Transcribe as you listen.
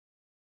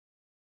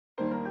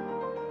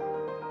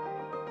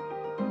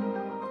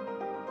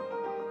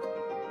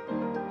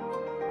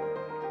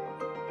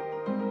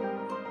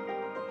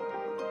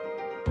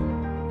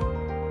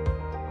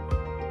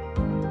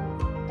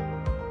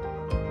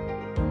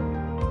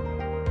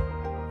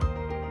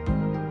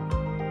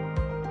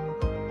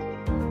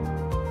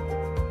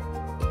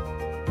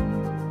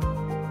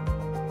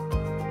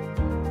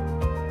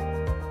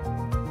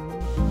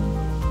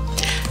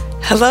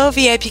Hello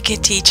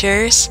VIPKid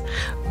teachers,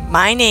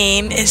 my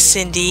name is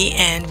Cindy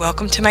and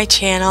welcome to my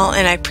channel,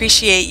 and I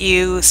appreciate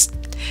you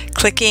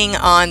clicking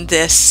on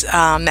this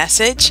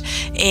message.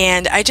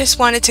 And I just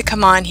wanted to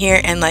come on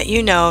here and let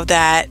you know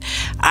that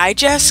I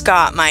just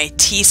got my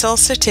TESOL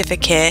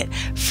certificate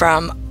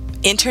from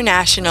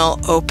International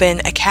Open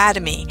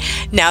Academy.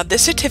 Now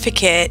this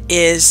certificate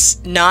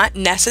is not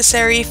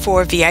necessary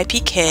for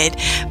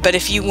VIPKid, but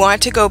if you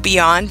want to go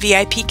beyond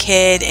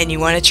VIPKid and you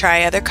want to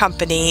try other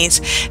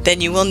companies,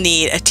 then you will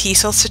need a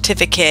TESOL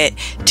certificate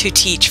to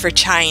teach for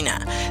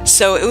China.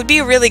 So it would be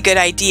a really good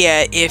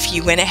idea if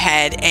you went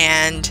ahead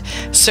and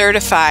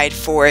certified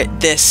for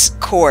this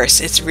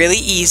course. It's really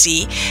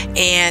easy,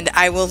 and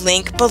I will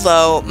link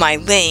below my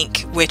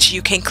link, which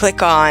you can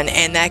click on,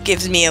 and that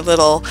gives me a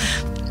little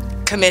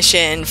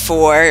commission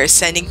for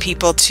sending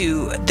people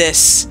to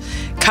this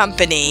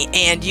company,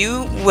 and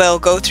you will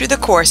go through the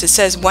course. It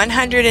says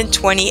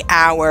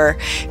 120-hour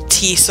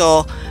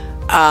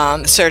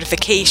TESOL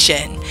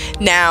certification.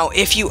 Now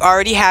if you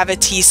already have a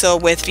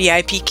TESOL with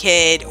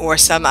VIPKid or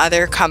some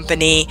other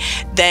company,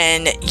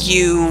 then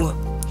you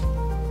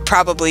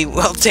probably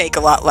will take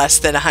a lot less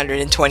than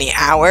 120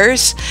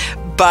 hours,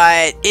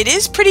 but it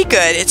is pretty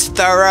good. It's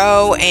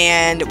thorough,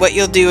 and what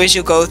you'll do is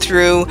you'll go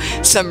through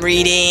some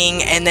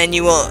reading, and then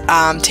you will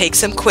take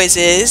some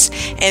quizzes,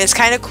 and it's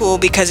kind of cool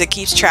because it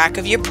keeps track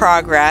of your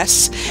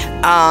progress.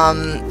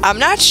 I'm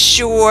not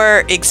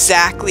sure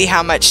exactly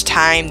how much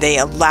time they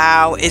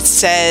allow. It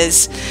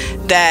says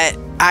that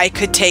I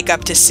could take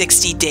up to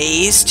 60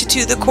 days to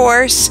do the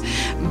course,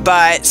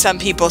 but some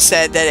people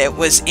said that it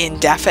was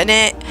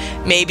indefinite.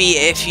 Maybe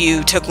if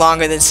you took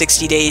longer than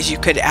 60 days, you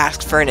could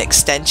ask for an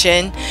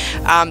extension.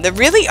 The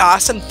really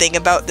awesome thing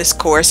about this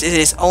course is it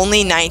is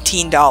only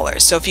 $19.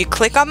 So if you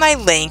click on my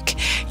link,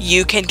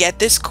 you can get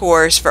this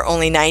course for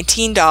only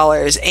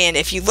 $19. And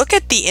if you look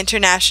at the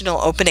International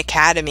Open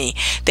Academy,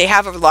 they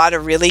have a lot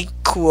of really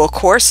cool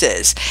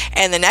courses.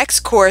 And the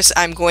next course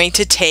I'm going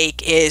to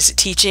take is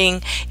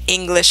Teaching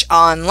English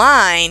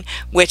Online,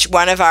 which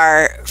one of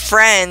our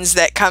friends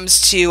that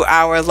comes to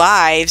our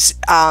lives,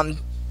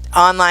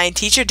 online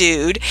teacher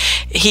dude,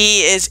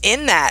 he is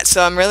in that.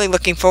 So I'm really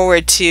looking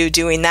forward to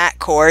doing that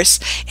course.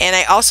 And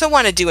I also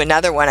want to do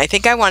another one. I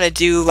think I want to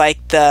do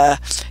like the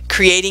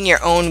creating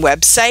your own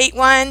website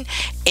one.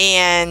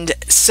 And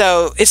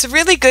so it's a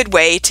really good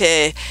way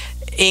to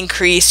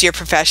increase your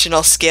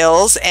professional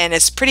skills, and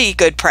it's pretty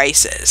good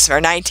prices.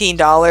 For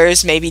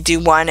 $19, maybe do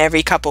one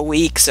every couple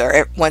weeks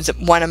or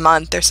one a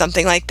month or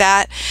something like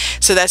that.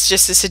 So that's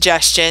just a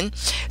suggestion.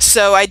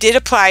 So I did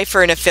apply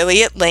for an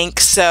affiliate link,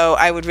 so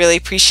I would really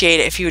appreciate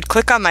it if you would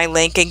click on my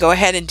link and go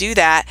ahead and do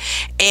that.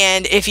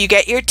 And if you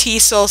get your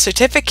TESOL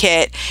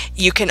certificate,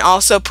 you can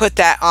also put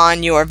that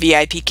on your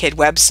VIPKid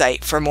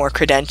website for more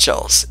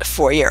credentials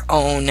for your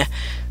own,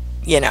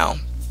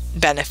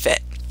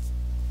 benefit.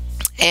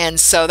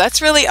 And so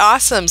that's really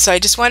awesome. So I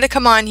just wanted to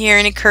come on here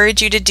and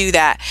encourage you to do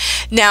that.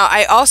 Now,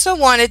 I also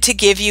wanted to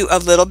give you a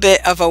little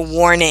bit of a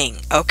warning,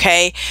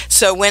 okay?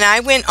 So when I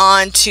went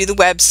on to the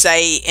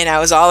website and I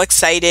was all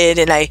excited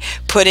and I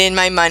put in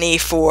my money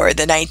for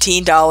the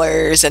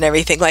 $19 and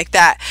everything like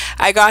that,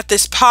 I got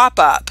this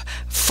pop-up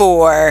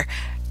for,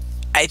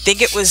 I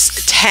think it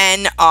was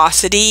 10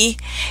 Audacity,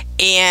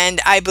 and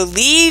I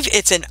believe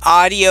it's an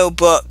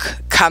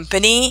audiobook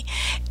company,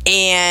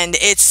 and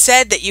it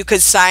said that you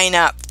could sign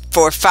up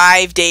for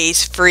 5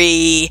 days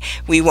free,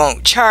 we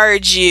won't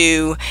charge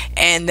you.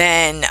 And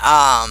then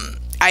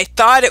I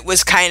thought it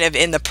was kind of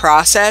in the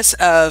process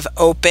of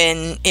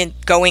going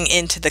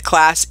into the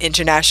class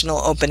International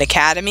Open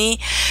Academy,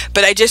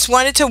 but I just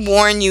wanted to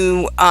warn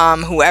you,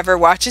 whoever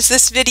watches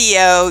this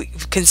video,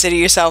 consider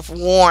yourself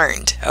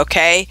warned,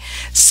 okay?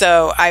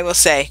 So I will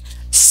say,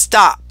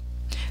 stop.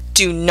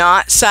 Do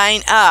not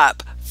sign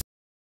up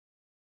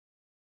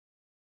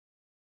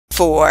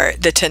for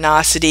the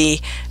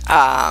Tenacity.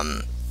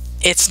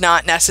 It's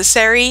not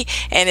necessary,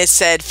 and it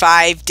said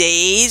 5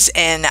 days,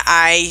 and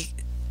I,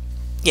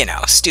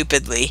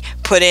 stupidly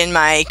put in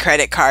my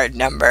credit card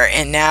number,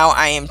 and now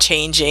I am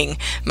changing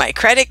my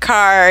credit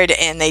card,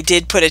 and they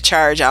did put a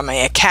charge on my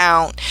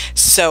account,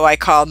 so I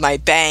called my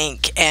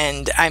bank,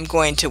 and I'm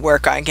going to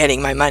work on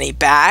getting my money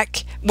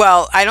back.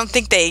 Well, I don't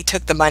think they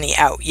took the money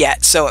out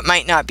yet, so it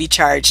might not be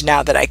charged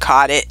now that I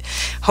caught it.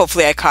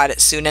 Hopefully I caught it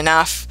soon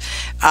enough.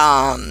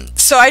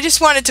 So I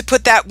just wanted to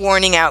put that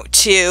warning out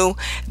too,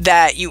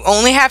 that you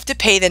only have to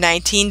pay the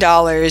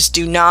 $19.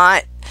 Do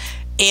not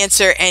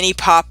answer any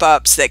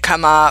pop-ups that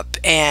come up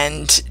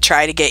and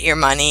try to get your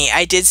money.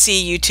 I did see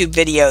a YouTube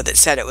video that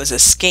said it was a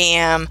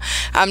scam.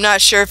 I'm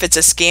not sure if it's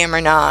a scam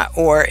or not,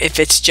 or if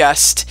it's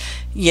just,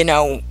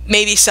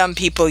 maybe some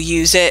people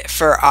use it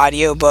for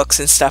audiobooks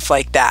and stuff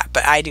like that,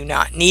 but I do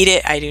not need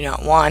it. I do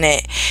not want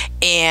it,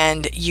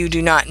 and you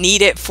do not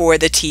need it for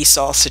the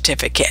TESOL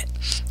certificate.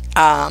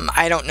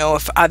 I don't know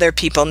if other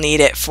people need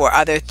it for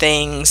other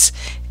things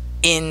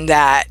in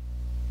that,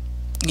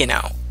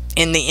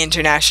 in the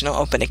International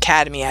Open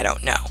Academy. I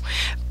don't know,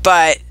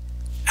 but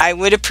I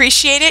would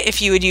appreciate it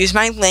if you would use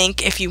my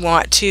link if you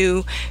want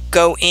to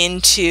go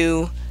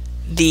into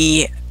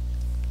the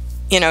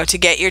to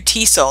get your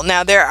TESOL.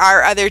 Now, there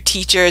are other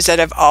teachers that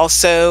have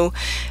also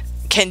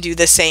can do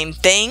the same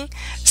thing.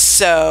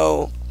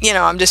 So,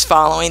 I'm just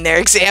following their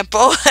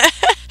example.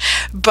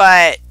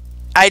 But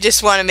I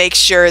just want to make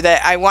sure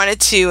that I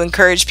wanted to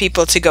encourage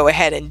people to go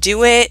ahead and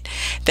do it,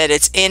 that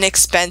it's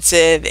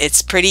inexpensive,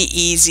 it's pretty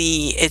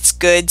easy, it's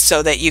good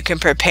so that you can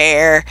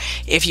prepare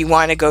if you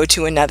want to go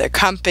to another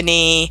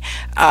company.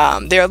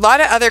 There are a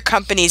lot of other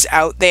companies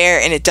out there,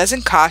 and it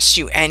doesn't cost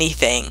you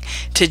anything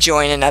to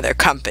join another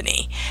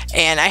company.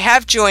 And I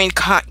have joined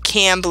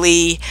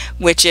Cambly,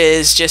 which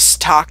is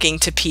just talking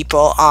to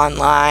people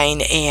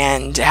online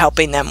and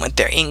helping them with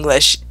their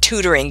English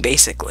tutoring,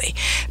 basically.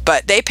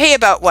 But they pay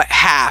about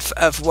half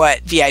of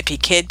what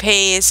VIPKid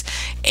pays,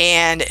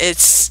 and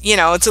it's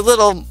it's a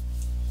little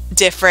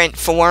different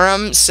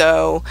forum,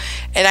 so,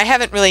 and I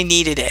haven't really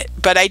needed it,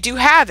 but I do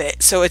have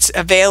it, so it's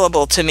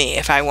available to me.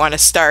 If I want to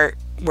start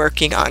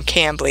working on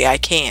Cambly, I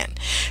can.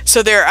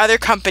 So there are other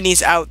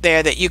companies out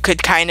there that you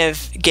could kind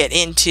of get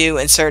into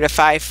and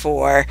certify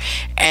for,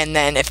 and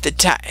then if the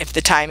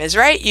time is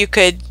right, you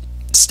could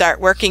start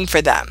working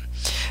for them.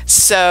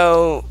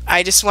 So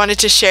I just wanted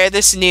to share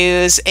this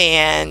news,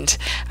 and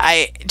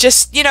I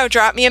just,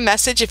 drop me a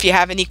message if you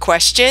have any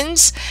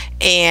questions,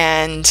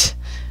 and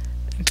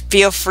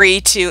feel free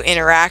to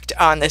interact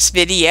on this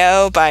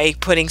video by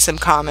putting some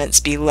comments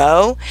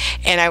below,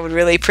 and I would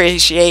really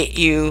appreciate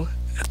you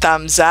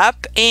thumbs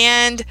up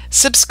and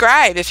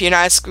subscribe. If you're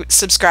not a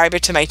subscriber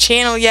to my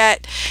channel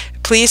yet,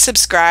 please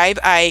subscribe.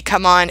 I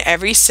come on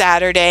every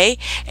Saturday,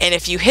 and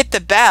if you hit the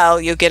bell,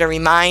 you'll get a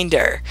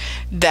reminder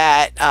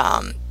that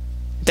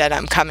that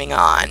I'm coming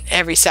on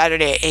every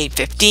Saturday at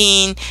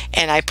 8:15,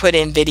 and I put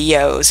in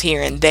videos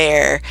here and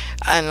there,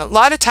 and a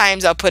lot of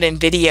times I'll put in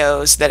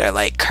videos that are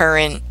like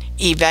current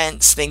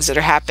events, things that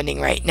are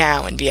happening right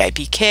now in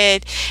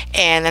VIPKid.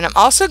 And then I'm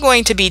also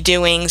going to be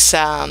doing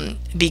some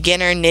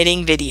beginner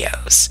knitting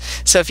videos,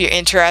 so if you're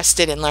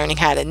interested in learning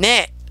how to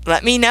knit,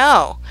 let me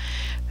know.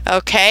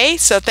 Okay,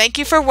 so thank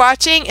you for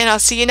watching, and I'll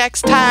see you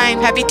next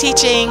time. Happy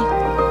teaching.